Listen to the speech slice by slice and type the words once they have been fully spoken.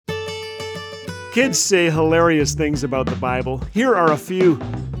Kids say hilarious things about the Bible. Here are a few.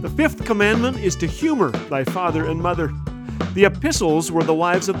 The fifth commandment is to humor thy father and mother. The epistles were the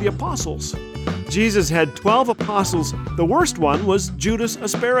wives of the apostles. Jesus had 12 apostles. The worst one was Judas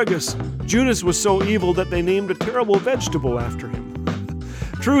Asparagus. Judas was so evil that they named a terrible vegetable after him.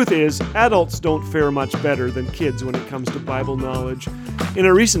 Truth is, adults don't fare much better than kids when it comes to Bible knowledge. In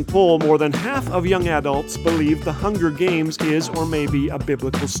a recent poll, more than half of young adults believe The Hunger Games is or may be a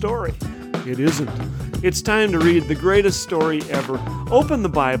biblical story. It isn't. It's time to read the greatest story ever. Open the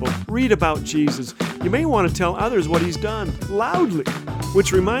Bible, read about Jesus. You may want to tell others what he's done, loudly.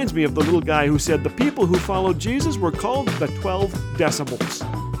 Which reminds me of the little guy who said the people who followed Jesus were called the 12 decibels.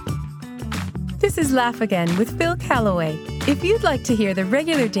 This is Laugh Again with Phil Callaway. If you'd like to hear the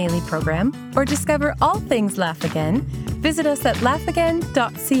regular daily program or discover all things Laugh Again, visit us at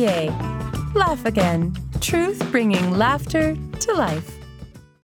laughagain.ca. Laugh Again, truth bringing laughter to life.